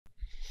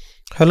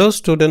Hello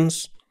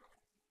students,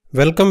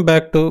 welcome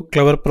back to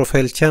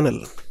CleverProfile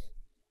channel.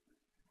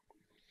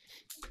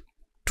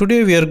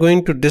 Today we are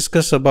going to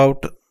discuss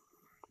about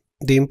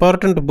the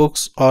important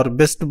books or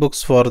best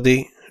books for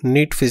the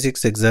NEET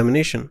physics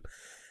examination.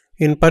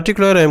 In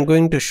particular, I am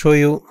going to show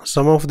you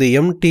some of the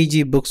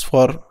MTG books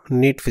for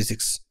NEET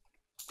physics.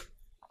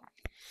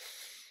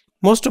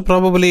 Most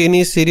probably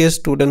any serious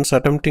students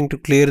attempting to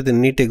clear the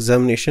NEET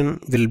examination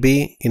will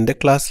be in the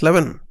class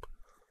 11.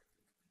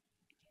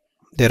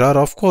 There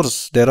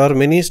are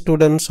many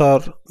students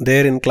are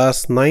there in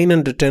class 9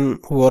 and 10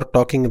 who are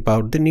talking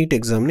about the NEET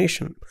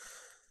examination.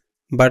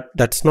 But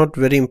that's not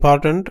very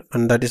important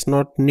and that is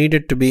not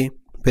needed to be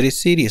very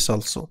serious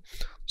also.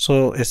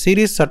 So a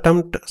serious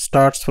attempt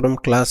starts from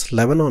class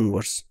 11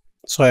 onwards.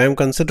 So I am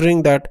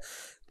considering that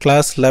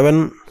class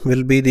 11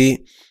 will be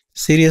the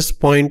serious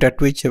point at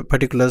which a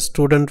particular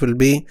student will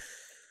be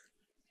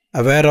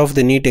aware of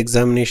the NEET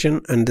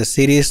examination and the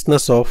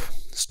seriousness of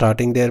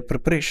starting their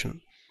preparation.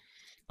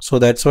 So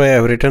that's why I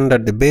have written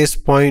that the base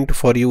point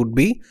for you would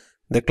be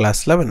the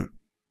class 11.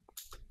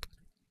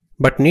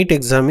 But NEET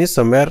exam is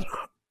somewhere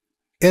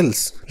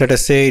else. Let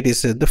us say it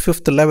is at the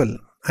 5th level.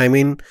 I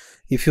mean,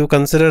 if you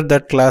consider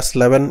that class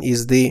 11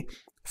 is the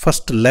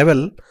first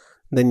level,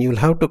 then you will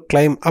have to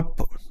climb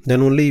up.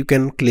 Then only you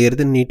can clear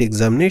the NEET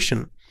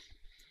examination.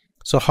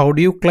 So how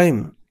do you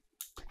climb?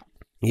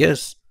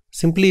 Yes,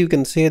 simply you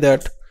can say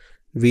that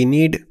we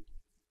need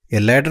a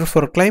ladder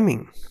for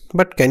climbing.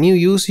 But can you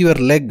use your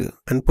leg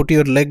and put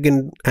your leg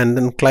in and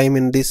then climb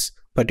in this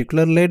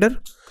particular ladder?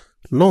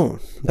 No,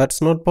 that's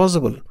not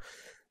possible.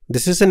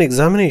 This is an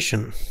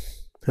examination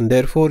and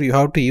therefore you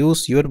have to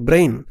use your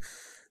brain.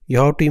 You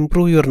have to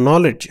improve your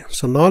knowledge.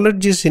 So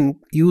knowledge is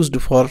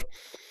used for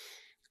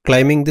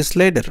climbing this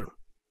ladder.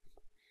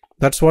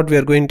 That's what we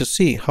are going to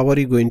see. How are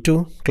you going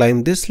to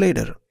climb this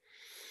ladder?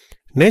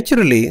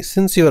 Naturally,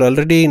 since you are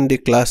already in the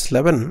class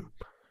 11,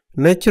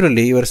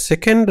 naturally your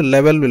second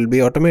level will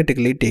be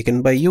automatically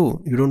taken by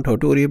you. You don't have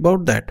to worry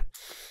about that.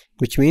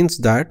 Which means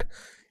that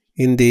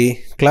in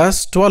the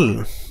class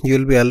 12, you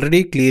will be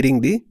already clearing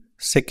the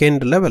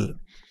second level.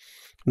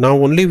 Now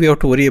only we have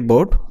to worry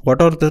about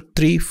what are the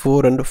 3,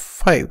 4 and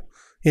 5.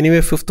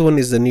 Anyway, 5th one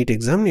is the NEET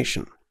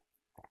examination.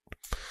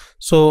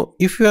 So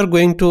if you are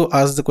going to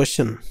ask the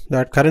question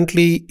that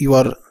currently you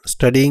are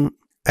studying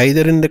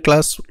either in the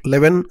class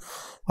 11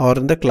 or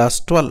in the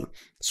class 12.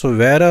 So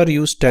where are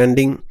you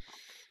standing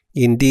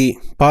in the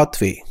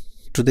pathway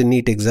to the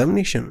NEET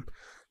examination?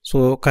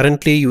 So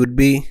currently you would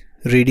be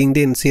reading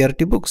the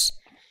NCERT books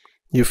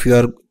if you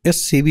are a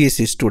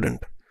CBSE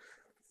student.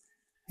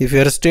 If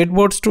you are a state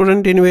board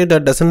student, anyway,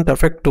 that doesn't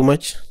affect too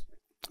much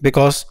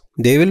because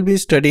they will be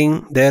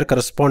studying their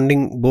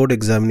corresponding board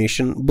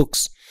examination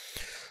books.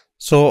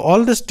 So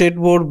all the state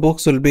board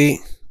books will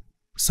be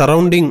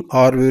surrounding,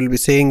 or we will be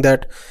saying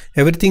that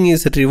everything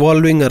is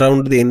revolving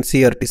around the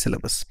NCERT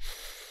syllabus.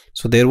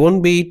 So there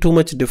won't be too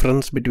much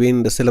difference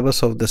between the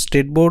syllabus of the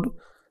state board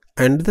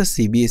and the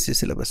CBSE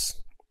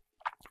syllabus.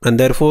 And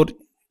therefore,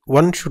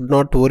 one should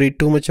not worry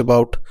too much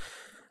about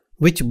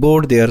which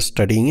board they are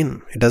studying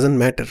in. It doesn't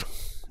matter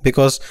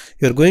because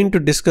you are going to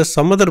discuss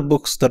some other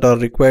books that are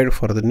required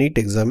for the NEET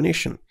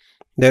examination.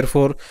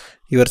 Therefore,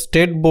 your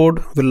state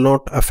board will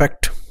not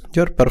affect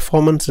your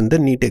performance in the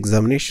NEET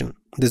examination.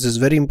 This is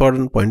very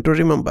important point to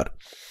remember.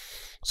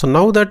 So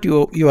now that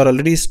you are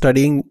already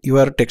studying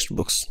your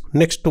textbooks,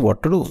 next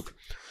what to do?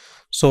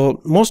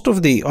 So most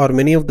of the or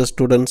many of the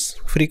students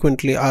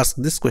frequently ask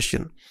this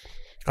question.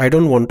 I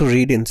don't want to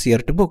read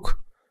NCERT book.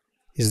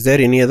 Is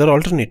there any other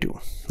alternative?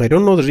 I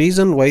don't know the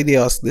reason why they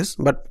ask this,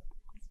 but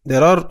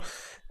there are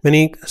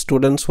many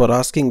students who are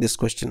asking this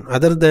question.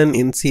 Other than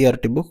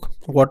NCERT book,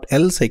 what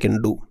else I can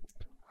do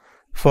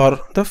for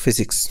the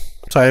physics?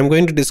 So I am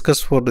going to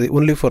discuss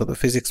only for the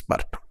physics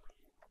part.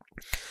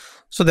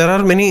 So there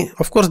are many,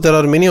 of course there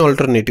are many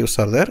alternatives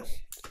are there.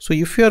 So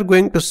if you are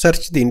going to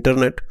search the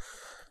internet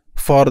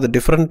for the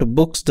different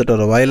books that are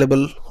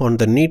available on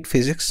the NEET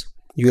physics,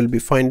 you will be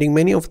finding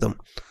many of them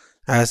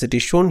as it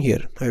is shown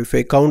here. If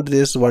I count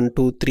this 1,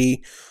 2,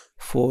 3,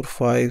 4,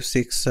 5,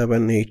 6,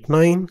 7, 8,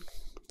 9.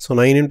 So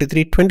 9 into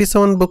 3,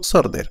 27 books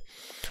are there.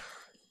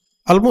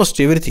 Almost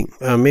everything.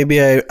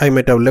 Maybe I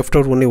might have left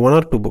out only 1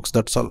 or 2 books.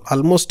 That's all.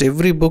 Almost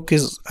every book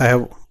is I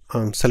have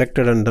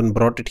selected and then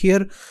brought it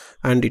here,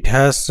 and it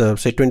has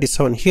say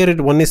 27. Here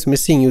one is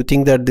missing. You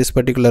think that this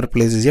particular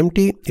place is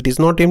empty. It is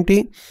not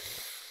empty.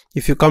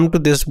 If you come to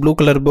this blue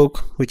color book,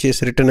 which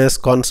is written as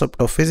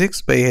Concept of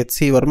Physics by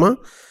H.C. Verma,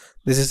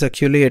 this is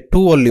actually a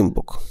 2-volume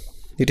book.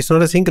 It is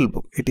not a single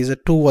book. It is a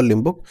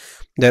 2-volume book.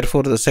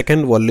 Therefore, the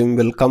second volume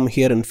will come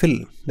here and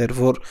fill.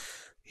 Therefore,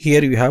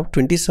 here you have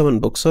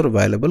 27 books are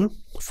available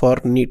for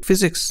NEET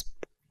physics.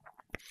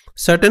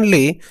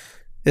 Certainly,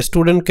 a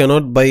student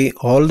cannot buy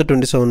all the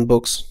 27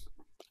 books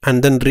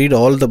and then read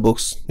all the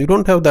books. You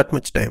don't have that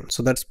much time.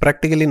 So that's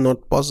practically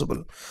not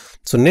possible.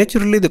 So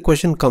naturally the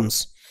question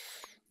comes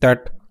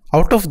that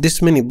out of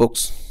this many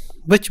books,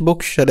 which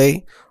book should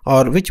I,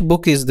 or which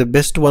book is the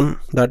best one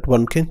that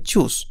one can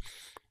choose?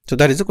 So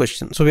that is the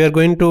question. So we are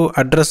going to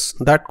address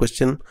that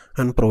question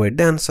and provide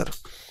the answer.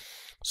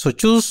 So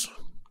choose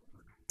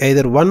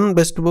either one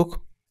best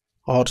book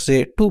or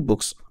say 2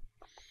 books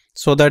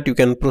so that you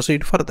can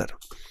proceed further.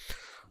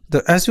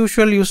 As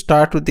usual, you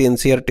start with the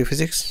NCERT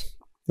physics,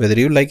 whether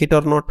you like it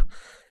or not.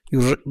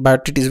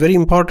 But it is very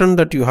important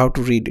that you have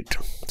to read it.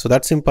 So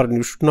that's important.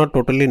 You should not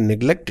totally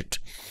neglect it.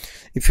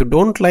 If you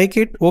don't like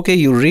it, okay,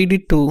 you read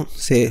it to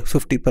say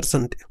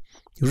 50%.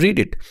 You read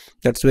it.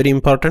 That's very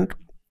important.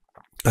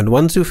 And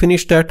once you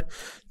finish that,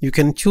 you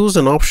can choose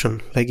an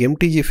option like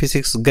MTG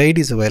physics guide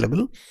is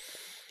available.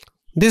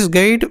 This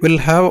guide will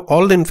have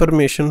all the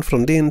information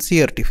from the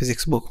NCERT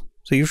physics book.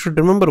 So you should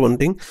remember one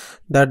thing,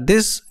 that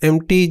this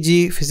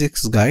MTG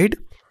physics guide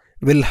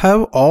will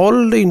have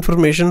all the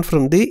information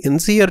from the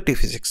NCERT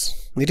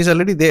physics. It is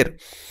already there.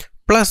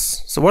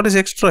 Plus, so what is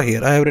extra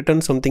here? I have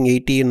written something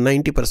 80 and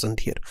 90%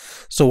 here.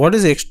 So what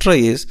is extra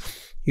is,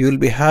 you will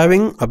be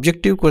having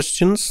objective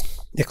questions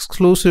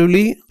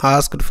exclusively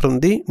asked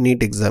from the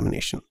NEET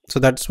examination. So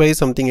that's why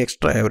something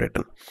extra I have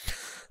written.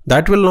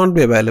 That will not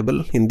be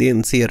available in the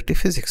NCERT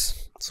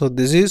physics. So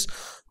this is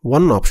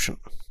one option.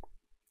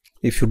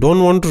 If you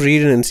don't want to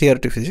read an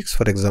NCERT physics,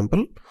 for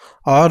example,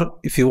 or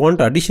if you want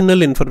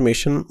additional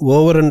information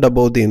over and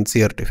above the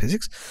NCERT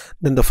physics,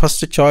 then the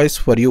first choice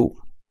for you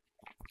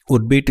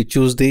would be to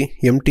choose the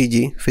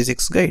MTG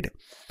physics guide.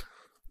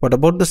 What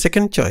about the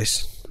second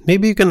choice?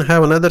 Maybe you can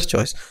have another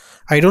choice.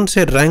 I don't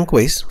say rank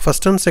wise.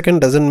 First and second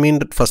doesn't mean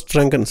that first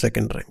rank and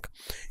second rank.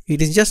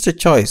 It is just a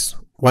choice.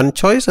 One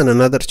choice and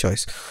another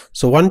choice.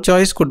 So one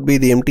choice could be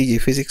the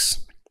MTG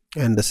physics,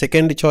 and the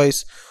second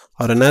choice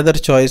or another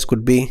choice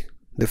could be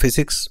the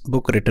physics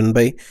book written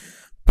by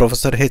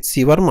Professor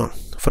H.C. Verma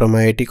from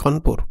IIT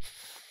Kanpur.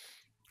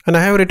 And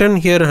I have written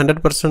here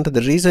 100%.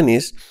 The reason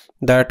is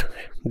that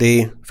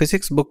the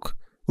physics book,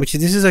 which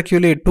this is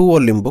actually a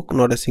 2-volume book,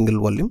 not a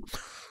single volume.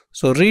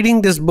 So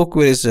reading this book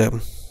is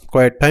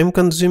quite time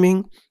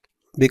consuming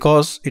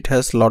because it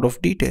has a lot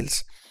of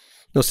details.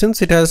 Now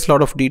since it has a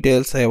lot of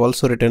details, I have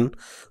also written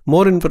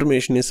more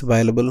information is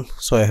available.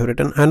 So I have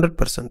written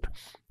 100%.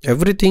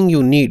 Everything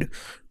you need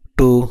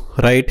to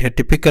write a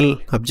typical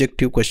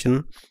objective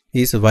question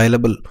is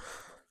available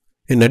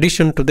in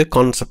addition to the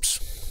concepts.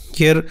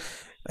 Here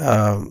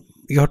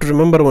you have to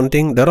remember one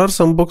thing, there are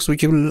some books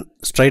which will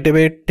straight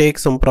away take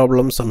some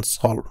problems and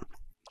solve.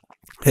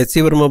 H.C.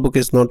 Verma book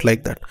is not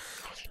like that.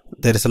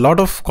 There is a lot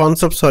of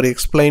concepts are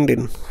explained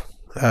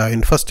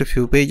in first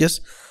few pages,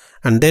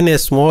 and then a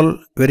small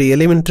very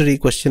elementary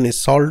question is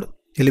solved,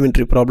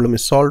 elementary problem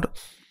is solved,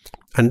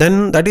 and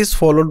then that is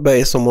followed by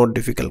a somewhat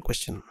difficult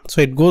question.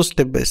 So it goes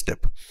step by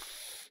step.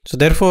 So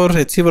therefore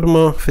H.C.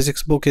 Verma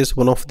physics book is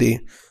one of the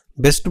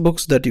best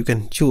books that you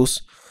can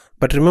choose.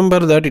 But remember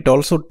that it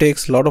also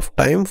takes a lot of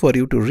time for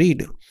you to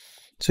read.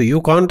 So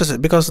you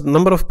can't, because the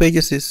number of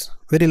pages is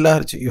very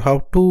large. You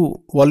have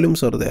 2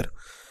 volumes are there,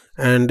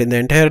 and in the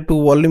entire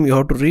 2 volume you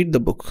have to read the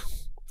book.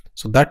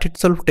 So that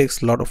itself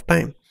takes a lot of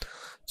time.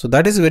 So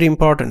that is very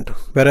important.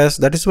 Whereas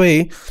that is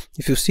why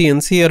if you see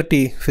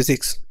NCERT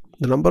physics,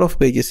 the number of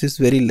pages is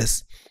very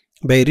less.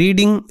 By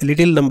reading a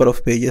little number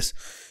of pages,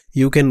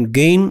 you can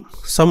gain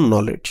some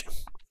knowledge.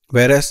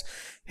 Whereas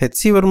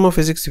H.C. Verma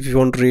physics, if you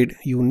want to read,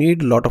 you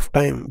need a lot of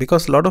time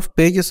because a lot of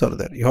pages are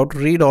there. You have to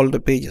read all the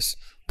pages.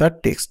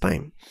 That takes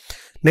time.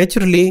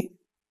 Naturally,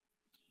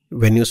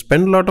 when you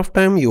spend a lot of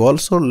time, you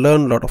also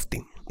learn a lot of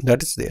things.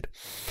 That is there.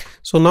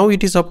 So now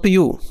it is up to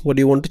you. What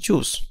do you want to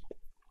choose?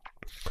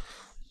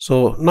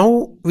 So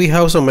now we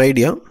have some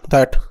idea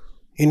that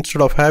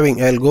instead of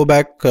having, I'll go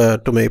back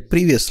to my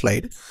previous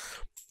slide.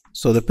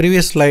 So the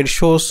previous slide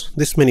shows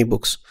this many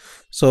books.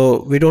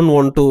 So we don't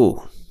want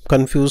to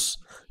confuse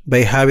by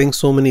having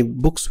so many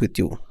books with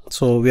you.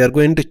 So we are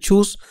going to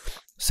choose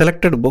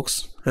selected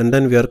books and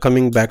then we are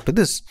coming back to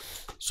this.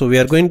 So we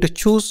are going to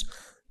choose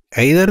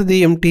either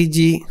the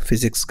MTG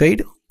physics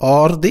guide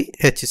or the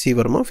H.C.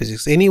 Verma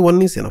physics. Any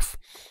one is enough.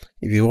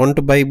 If you want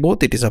to buy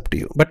both, it is up to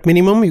you. But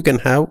minimum you can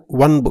have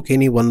one book.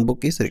 Any one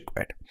book is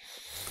required.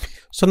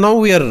 So now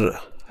we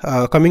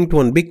are coming to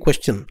one big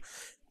question.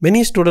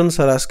 Many students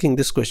are asking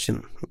this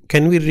question.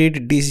 Can we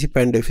read DC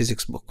Pandey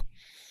physics book?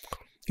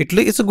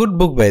 It's a good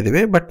book, by the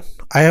way, but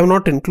I have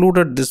not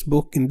included this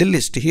book in the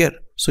list here.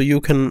 So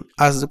you can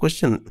ask the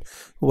question,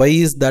 why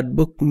is that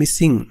book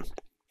missing?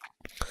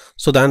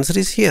 So the answer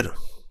is here.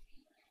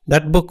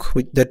 That book,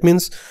 that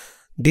means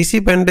DC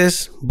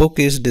Pandey's book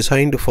is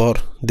designed for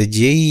the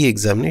JEE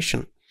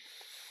examination.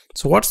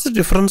 So what's the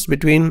difference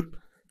between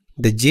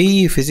the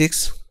JEE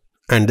physics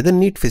and the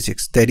NEET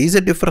physics? There is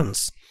a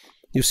difference.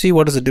 You see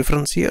what is the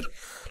difference here?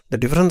 The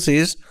difference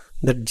is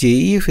that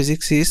JEE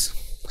physics is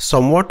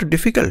somewhat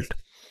difficult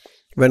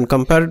when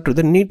compared to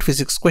the NEET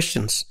physics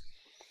questions.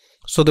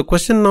 So the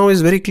question now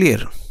is very clear.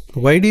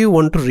 Why do you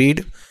want to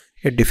read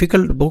a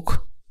difficult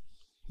book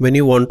when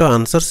you want to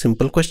answer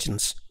simple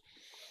questions?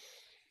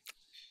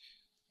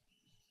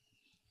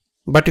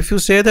 But if you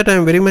say that I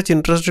am very much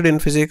interested in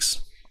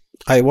physics,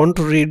 I want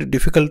to read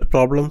difficult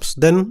problems,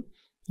 then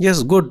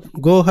yes, good.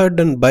 Go ahead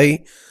and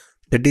buy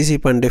the DC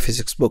Pandey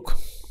physics book.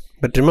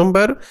 But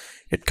remember,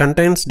 It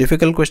contains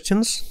difficult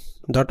questions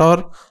that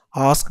are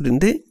asked in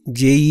the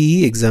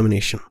JEE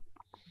examination.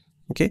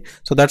 Okay,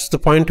 so that's the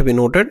point to be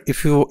noted.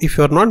 If you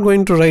are not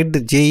going to write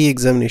the JEE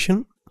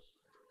examination,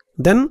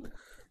 then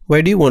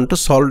why do you want to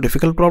solve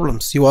difficult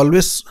problems? You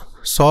always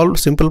solve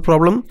simple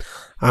problem,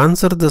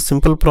 answer the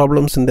simple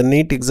problems in the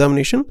NEET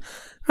examination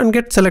and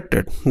get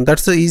selected.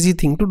 That's the easy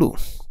thing to do.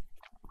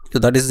 So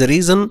that is the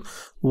reason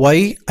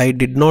why I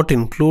did not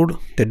include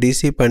the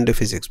DC Pandey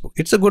physics book.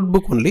 It's a good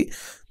book only,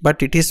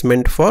 but it is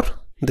meant for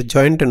the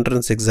joint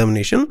entrance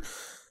examination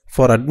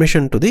for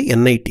admission to the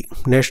NIT,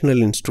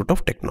 National Institute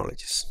of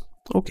Technologies.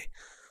 Okay.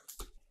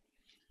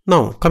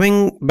 Now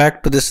coming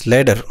back to this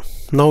ladder,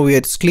 now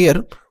it's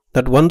clear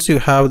that once you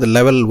have the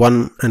level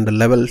 1 and the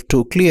level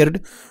 2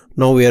 cleared,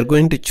 now we are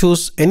going to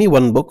choose any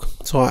one book.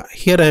 So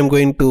here I am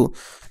going to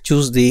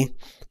choose the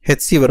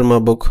H.C.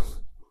 Verma book.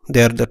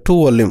 They are the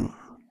 2-volume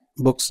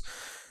books,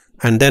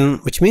 and then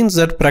which means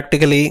that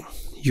practically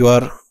you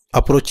are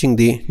approaching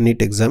the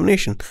NEET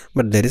examination,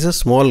 but there is a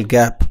small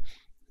gap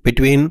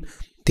between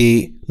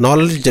the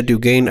knowledge that you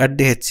gain at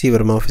the H.C.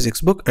 Verma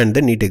physics book and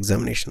the NEET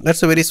examination.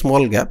 That's a very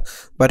small gap,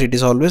 but it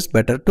is always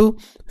better to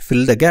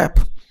fill the gap.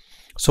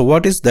 So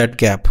what is that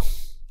gap?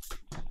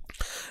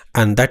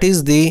 And that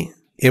is the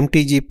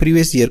MTG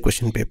previous year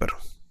question paper.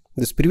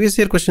 This previous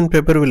year question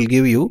paper will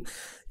give you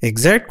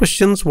exact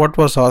questions what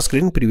was asked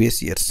in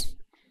previous years.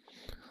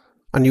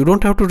 And you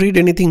don't have to read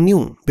anything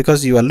new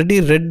because you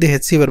already read the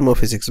H.C. Verma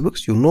physics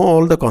books. You know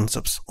all the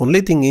concepts.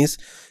 Only thing is,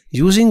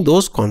 using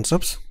those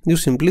concepts, you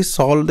simply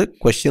solve the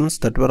questions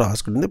that were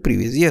asked in the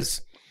previous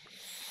years.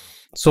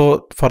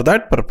 So for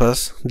that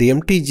purpose, the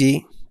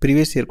MTG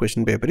previous year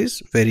question paper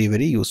is very,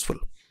 very useful.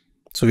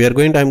 So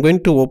I'm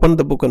going to open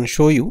the book and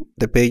show you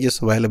the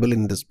pages available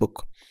in this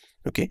book.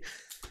 Okay.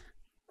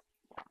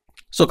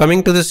 So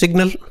coming to the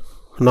signal,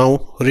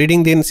 now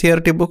reading the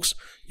NCERT books,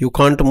 you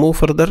can't move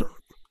further.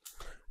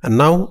 And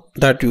now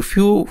that if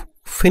you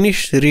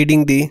finish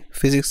reading the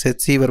physics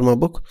H.C. Verma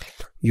book,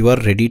 you are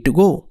ready to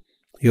go.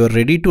 You are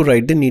ready to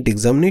write the NEET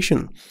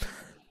examination.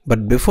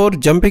 But before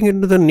jumping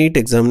into the NEET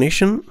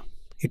examination,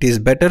 it is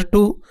better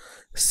to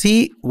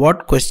see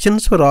what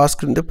questions were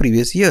asked in the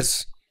previous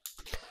years.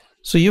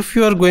 So if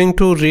you are going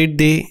to read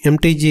the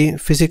MTG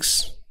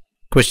physics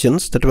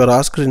questions that were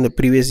asked in the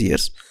previous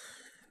years,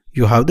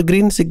 you have the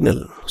green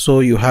signal. So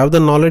you have the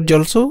knowledge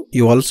also.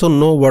 You also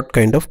know what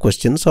kind of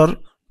questions are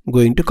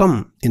going to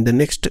come in the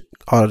next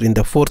or in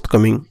the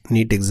forthcoming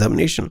NEET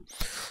examination.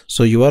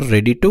 So you are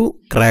ready to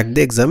crack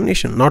the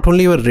examination. Not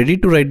only you are ready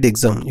to write the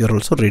exam, you are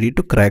also ready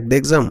to crack the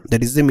exam.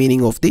 That is the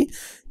meaning of the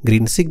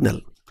green signal.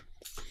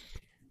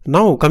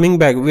 Now coming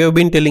back, we have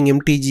been telling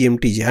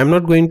MTG. I am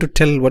not going to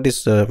tell what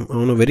is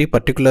very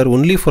particular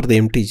only for the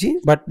MTG,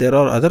 but there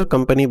are other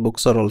company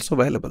books are also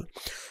available.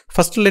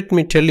 First let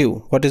me tell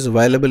you what is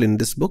available in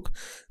this book.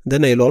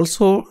 Then I will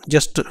also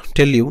just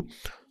tell you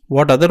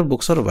what other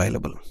books are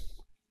available.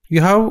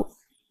 You have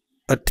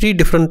 3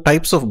 different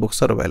types of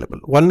books are available.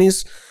 One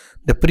is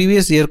the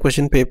previous year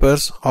question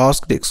papers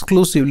asked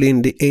exclusively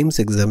in the AIIMS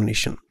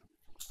examination.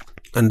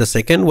 And the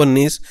second one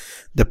is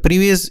the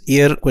previous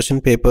year question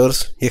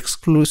papers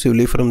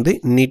exclusively from the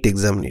NEET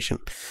examination.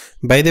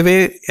 By the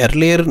way,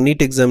 earlier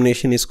NEET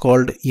examination is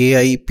called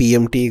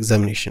AIIMS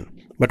examination.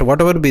 But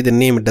whatever be the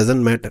name, it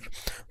doesn't matter.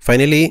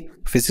 Finally,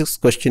 physics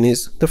question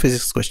is the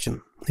physics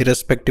question,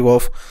 irrespective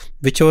of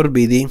whichever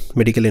be the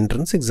medical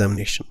entrance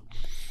examination.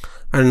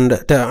 And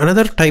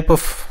another type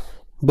of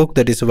book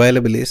that is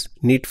available is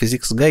NEET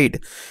Physics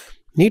Guide.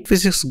 NEET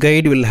Physics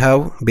Guide will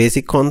have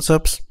basic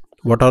concepts,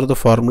 what are the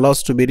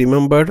formulas to be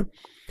remembered,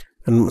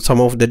 and some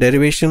of the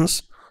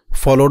derivations,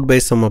 followed by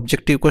some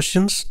objective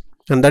questions,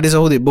 and that is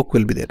how the book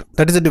will be there.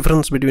 That is the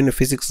difference between a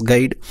physics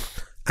guide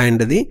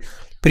and the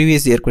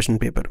previous year question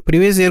paper.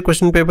 Previous year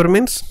question paper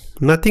means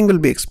nothing will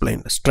be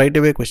explained, straight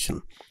away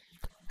question.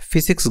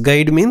 Physics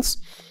guide means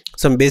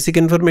some basic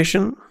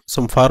information,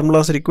 some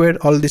formulas required,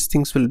 all these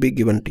things will be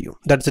given to you.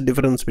 That's the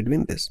difference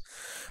between this.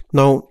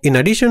 Now, in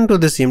addition to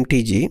this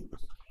MTG,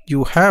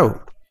 you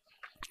have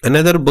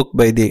another book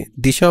by the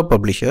Disha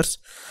publishers,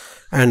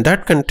 and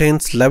that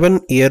contains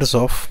 11 years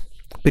of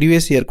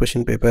previous year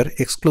question paper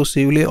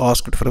exclusively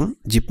asked from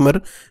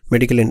JIPMER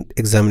medical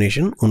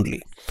examination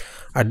only.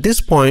 At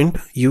this point,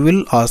 you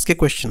will ask a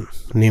question,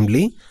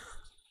 namely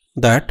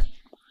that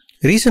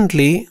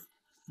recently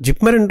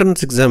JIPMER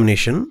entrance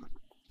examination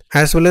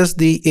as well as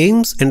the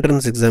AIIMS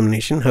entrance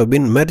examination have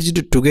been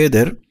merged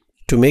together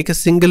to make a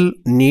single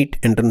NEET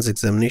entrance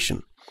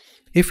examination.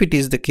 If it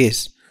is the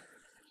case,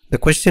 the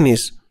question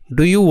is,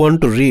 do you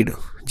want to read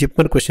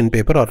JIPMER question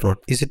paper or not?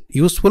 Is it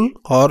useful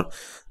or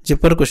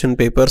JIPMER question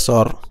papers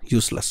are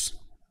useless?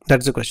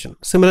 That's the question.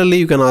 Similarly,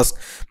 you can ask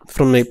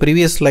from my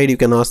previous slide, you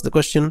can ask the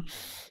question,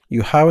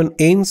 you have an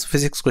AIIMS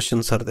physics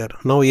questions are there.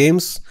 Now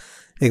AIIMS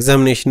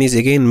examination is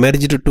again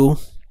merged to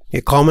a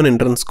common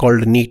entrance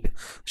called NEET.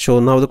 So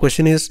now the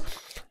question is,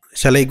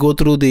 shall I go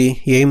through the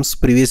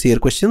AIIMS previous year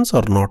questions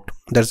or not?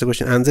 That's the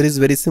question. Answer is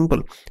very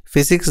simple.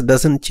 Physics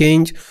doesn't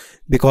change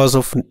because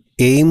of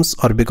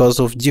AIIMS or because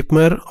of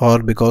JIPMER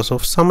or because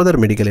of some other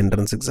medical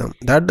entrance exam.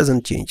 That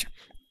doesn't change.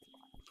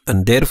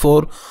 and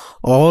therefore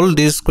all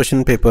these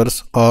question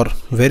papers are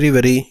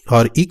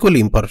are equally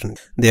important.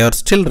 They are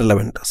still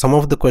relevant. Some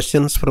of the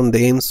questions from the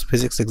AIIMS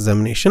physics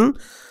examination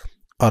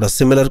or a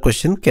similar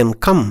question can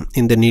come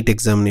in the NEET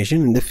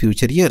examination in the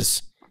future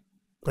years,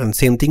 and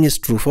same thing is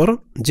true for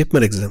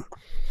JIPMER exam,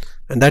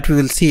 and that we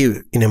will see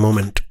in a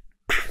moment.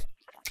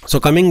 So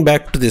coming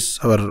back to this,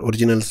 our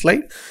original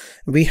slide,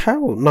 we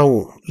have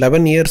now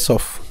 11 years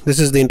of, this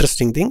is the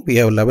interesting thing, we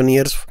have 11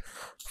 years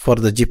for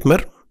the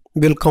JIPMER.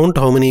 We will count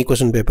how many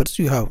question papers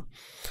you have.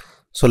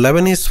 So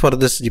 11 is for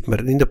this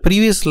JIPMER. In the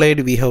previous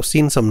slide we have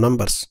seen some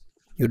numbers.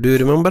 Do you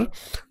remember?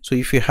 So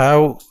if you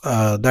have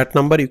that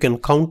number, you can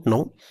count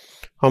now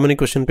how many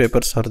question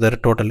papers are there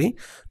totally.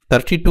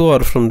 32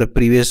 are from the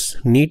previous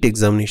NEET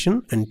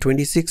examination and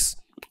 26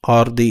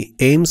 are the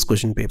AIIMS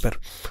question paper.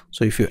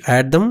 So if you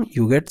add them,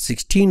 you get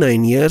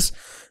 69 years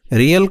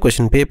real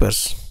question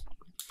papers,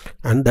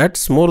 and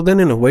that's more than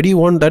enough. Why do you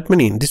want that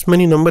many? This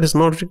many number is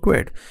not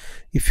required.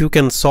 If you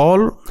can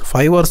solve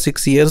 5 or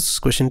 6 years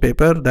question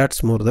paper,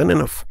 that's more than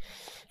enough,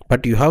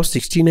 but you have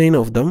 69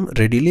 of them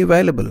readily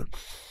available.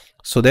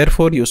 So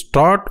therefore you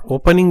start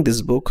opening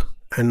this book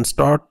and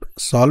start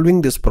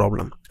solving this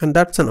problem, and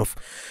that's enough.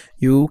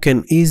 You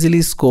can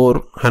easily score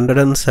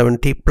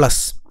 170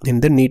 plus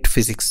in the NEET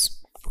physics.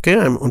 Okay,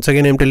 once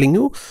again I'm telling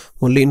you,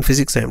 only in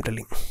physics I am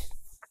telling.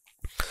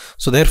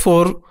 So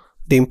therefore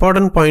the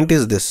important point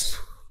is this: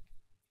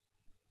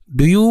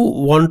 do you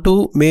want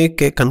to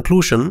make a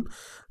conclusion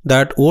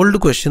that old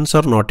questions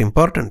are not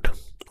important?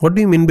 What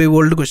do you mean by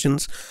old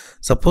questions?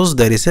 Suppose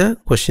there is a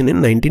question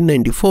in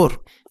 1994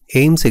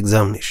 AIIMS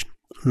examination.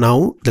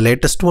 Now the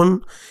latest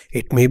one,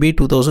 it may be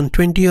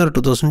 2020 or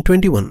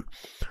 2021.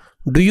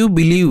 Do you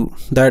believe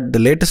that the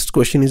latest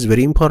question is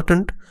very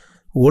important?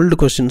 Old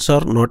questions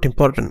are not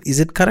important.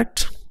 Is it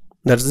correct?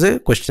 That's the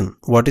question.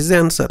 What is the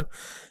answer?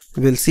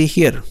 We will see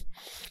here.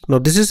 Now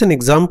this is an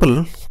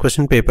example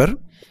question paper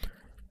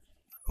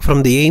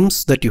from the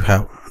AIIMS that you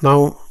have.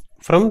 Now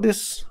from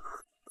this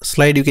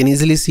slide you can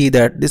easily see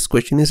that this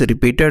question is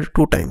repeated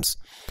 2 times.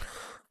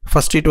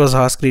 First it was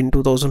asked in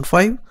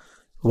 2005.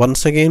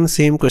 Once again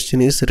same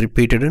question is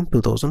repeated in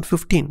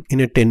 2015 in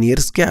a 10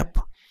 years gap.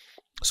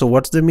 So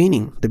what's the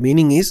meaning? The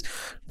meaning is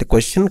the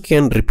question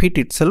can repeat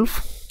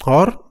itself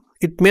or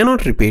it may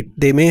not repeat.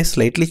 They may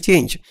slightly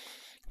change.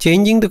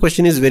 Changing the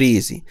question is very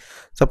easy.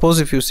 Suppose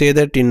if you say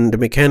that in the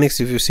mechanics,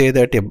 if you say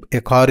that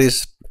a car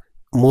is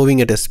moving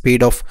at a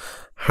speed of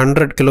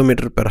 100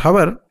 km per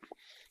hour,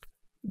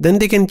 then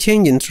they can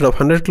change. Instead of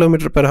 100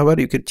 km per hour,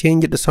 you can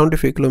change it to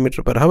 75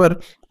 km per hour.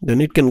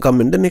 Then it can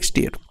come in the next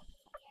year.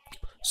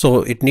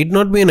 So it need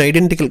not be an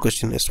identical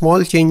question. A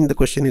small change in the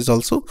question is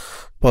also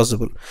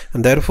possible.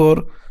 And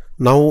therefore,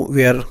 now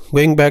we are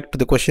going back to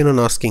the question and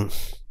asking,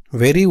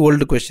 very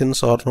old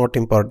questions are not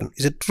important.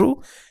 Is it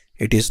true?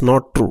 It is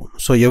not true.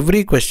 So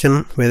every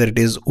question, whether it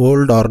is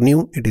old or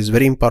new, it is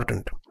very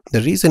important.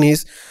 The reason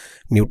is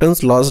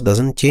Newton's laws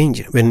doesn't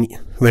change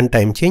when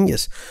time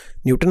changes.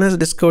 Newton has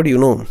discovered,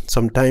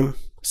 sometime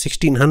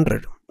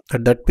 1600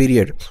 at that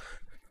period.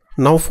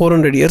 Now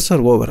 400 years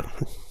are over.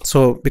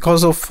 So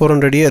because of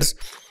 400 years,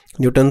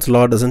 Newton's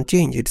law doesn't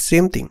change. It's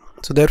same thing.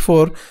 So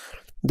therefore,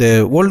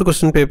 the old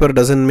question paper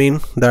doesn't mean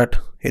that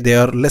they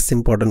are less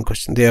important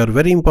questions. They are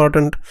very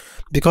important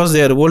because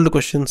they are old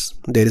questions.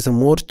 There is a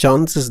more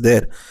chances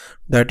there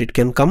that it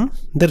can come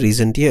in the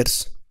recent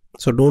years.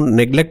 So don't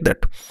neglect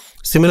that.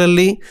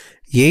 Similarly,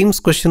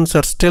 AIIMS questions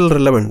are still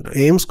relevant.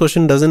 AIIMS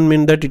question doesn't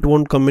mean that it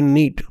won't come in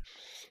NEET.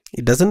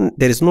 It doesn't.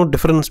 There is no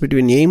difference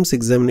between AIIMS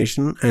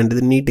examination and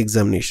the NEET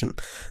examination.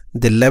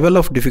 The level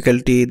of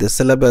difficulty, the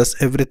syllabus,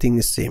 everything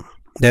is same.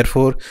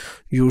 Therefore,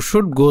 you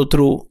should go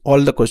through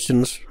all the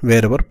questions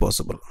wherever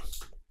possible.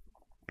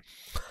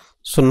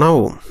 So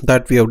now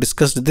that we have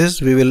discussed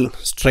this, we will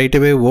straight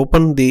away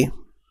open the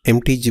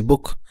MTG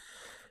book,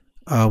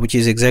 which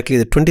is exactly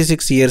the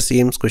 26 years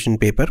AIIMS question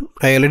paper.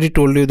 I already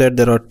told you that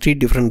there are 3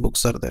 different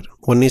books are there.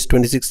 One is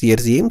 26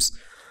 years AIIMS,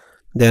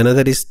 the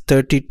another is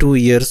 32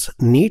 years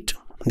NEET,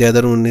 the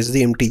other one is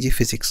the MTG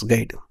physics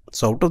guide.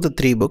 So out of the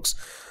 3 books,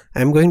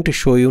 I am going to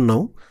show you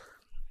now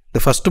the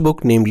first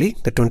book, namely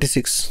the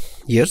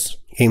 26 years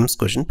AIIMS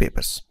question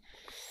papers.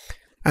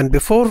 And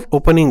before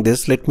opening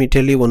this, let me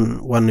tell you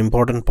one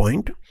important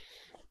point,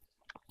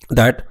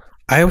 that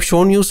I have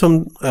shown you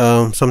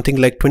something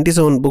like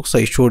 27 books.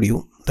 I showed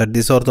you that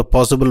these are the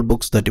possible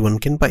books that one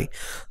can buy.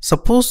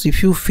 Suppose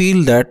if you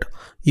feel that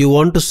you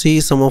want to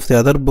see some of the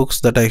other books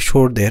that I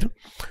showed there,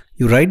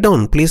 you write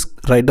down, please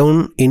write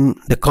down in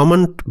the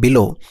comment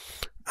below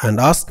and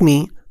ask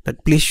me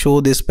that please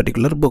show this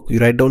particular book. You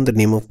write down the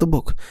name of the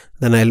book,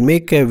 then I'll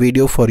make a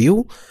video for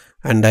you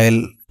and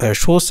I'll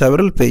show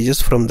several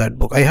pages from that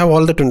book. I have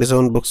all the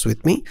 27 books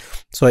with me,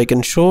 so I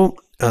can show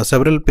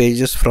several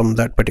pages from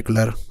that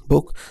particular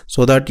book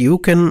so that you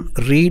can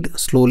read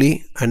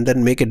slowly and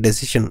then make a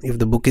decision. If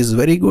the book is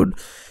very good,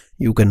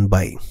 you can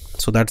buy.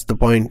 So that's the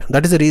point.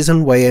 That is the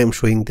reason why I am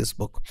showing this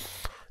book.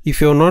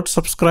 If you are not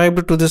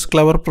subscribed to this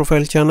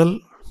CleverProfile channel,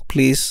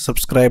 please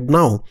subscribe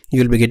now.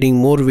 You will be getting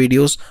more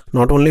videos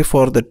not only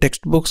for the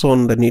textbooks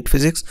on the NEET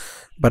physics,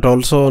 but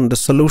also on the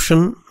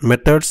solution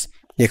methods,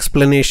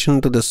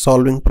 explanation to the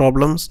solving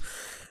problems,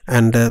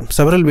 and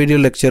several video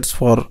lectures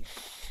for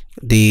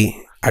the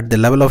at the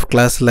level of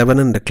class 11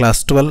 and the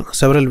class 12.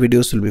 Several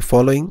videos will be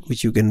following,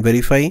 which you can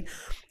verify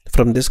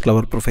from this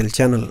CleverProfile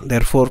channel.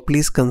 Therefore,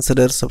 please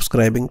consider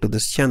subscribing to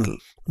this channel.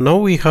 Now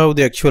we have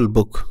the actual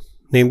book,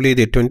 namely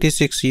the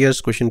 26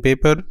 years question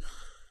paper,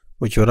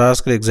 which were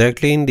asked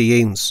exactly in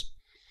the AIIMS.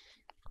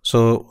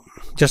 So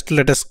just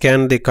let us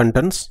scan the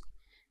contents.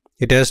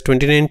 It has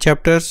 29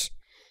 chapters,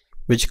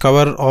 which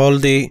cover all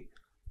the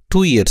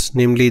 2 years,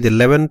 namely the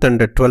 11th and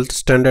the 12th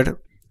standard.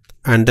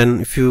 And then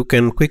if you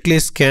can quickly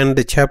scan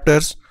the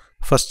chapters,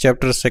 first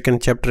chapter,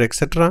 second chapter,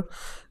 etc.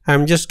 I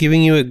am just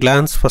giving you a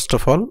glance first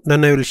of all,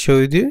 then I will show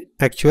you the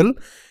actual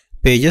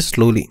pages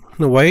slowly.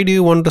 Now why do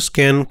you want to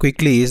scan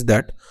quickly is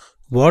that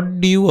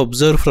what do you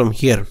observe from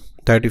here?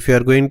 That if you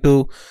are going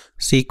to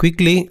see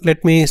quickly,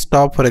 let me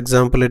stop for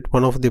example at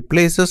one of the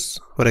places,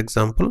 for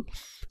example,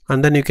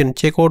 and then you can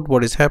check out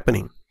what is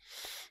happening.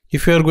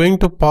 If you are going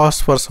to pause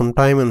for some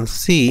time and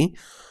see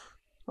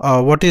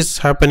what is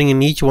happening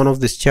in each one of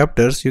these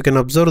chapters, you can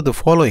observe the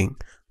following,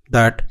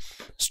 that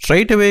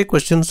straight away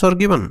questions are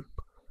given,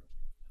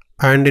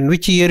 and in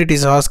which year it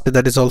is asked,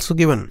 that is also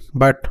given,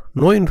 but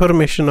no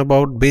information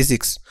about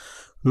basics,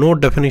 no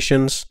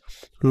definitions,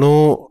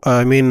 no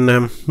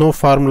no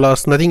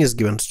formulas, nothing is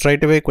given.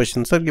 Straight away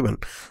questions are given.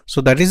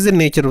 So that is the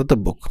nature of the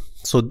book.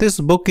 So this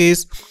book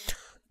is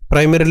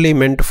primarily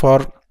meant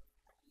for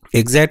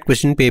exact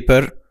question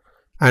paper,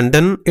 and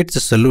then it's a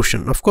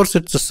solution. Of course,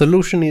 its a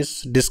solution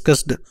is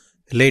discussed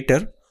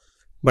later,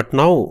 but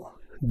now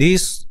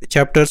these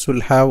chapters will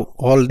have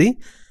all the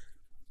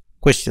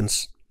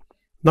questions.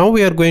 Now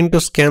we are going to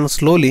scan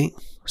slowly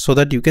so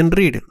that you can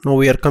read. Now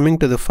we are coming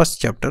to the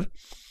first chapter,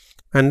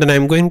 and then I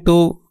am going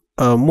to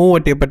move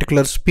at a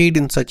particular speed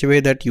in such a way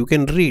that you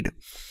can read.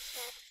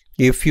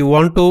 If you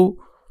want to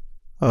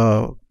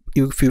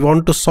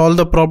solve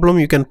the problem,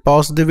 you can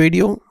pause the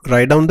video,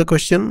 write down the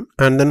question,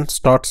 and then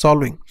start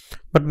solving.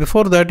 But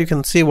before that, you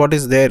can see what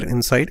is there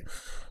inside.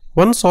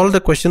 Once all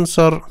the questions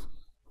are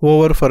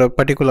over for a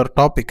particular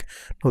topic,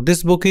 now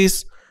this book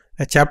is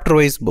a chapter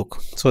wise book,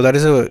 so that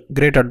is a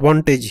great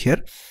advantage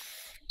here.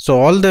 So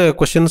all the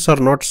questions are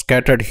not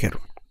scattered here.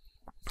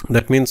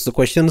 That means the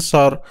questions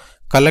are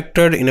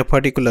collected in a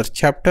particular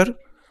chapter,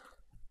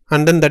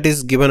 and then that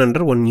is given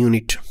under one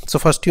unit. So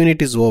first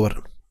unit is over.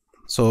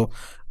 So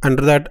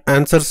under that,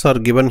 answers are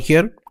given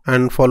here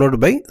and followed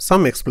by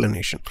some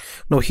explanation.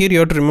 Now here you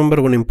have to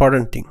remember one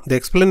important thing. The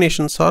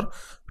explanations are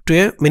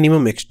to a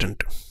minimum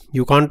extent.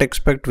 You can't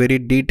expect very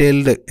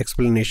detailed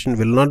explanation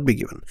will not be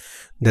given.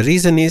 The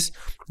reason is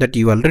that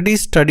you already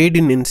studied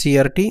in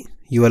NCERT,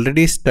 you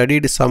already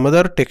studied some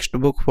other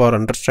textbook for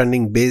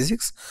understanding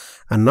basics,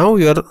 and now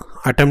you are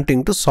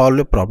attempting to solve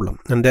a problem,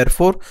 and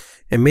therefore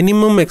a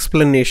minimum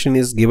explanation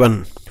is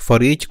given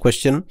for each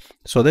question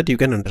so that you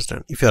can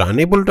understand. If you are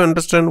unable to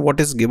understand what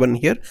is given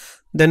here,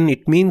 then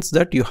it means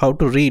that you have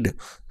to read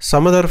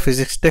some other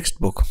physics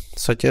textbook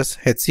such as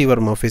H.C.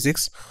 Verma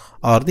physics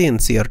or the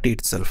NCERT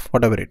itself,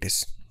 whatever it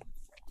is.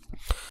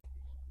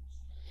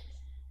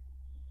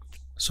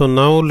 So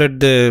now let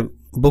the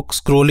book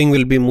scrolling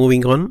will be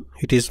moving on.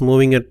 It is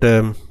moving at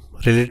a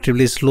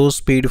relatively slow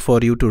speed for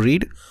you to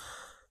read.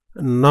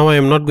 Now I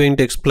am not going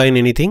to explain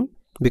anything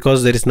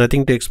because there is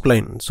nothing to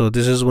explain. So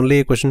this is only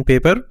a question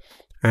paper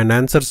and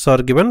answers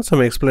are given,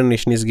 some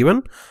explanation is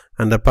given,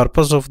 and the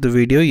purpose of the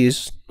video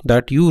is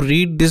that you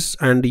read this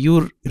and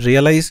you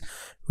realize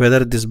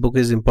whether this book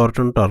is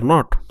important or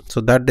not. So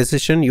that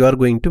decision you are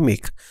going to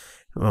make.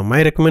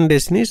 My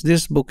recommendation is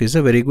this book is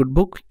a very good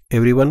book.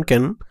 Everyone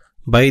can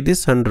buy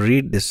this and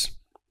read this.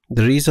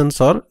 The reasons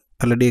are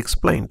already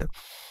explained.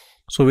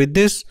 So with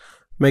this,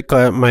 my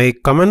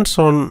comments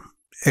on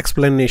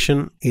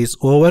explanation is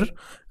over,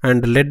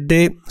 and let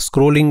the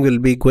scrolling will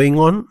be going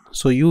on.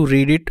 So you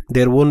read it.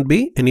 There won't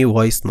be any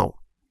voice now.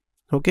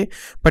 Okay.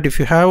 But if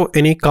you have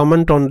any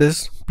comment on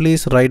this,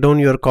 please write down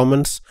your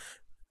comments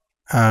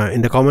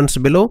in the comments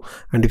below.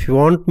 And if you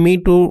want me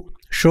to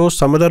show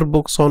some other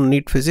books on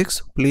NEET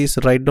physics, please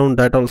write down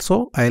that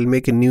also. I'll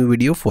make a new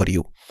video for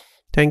you.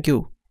 Thank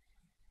you.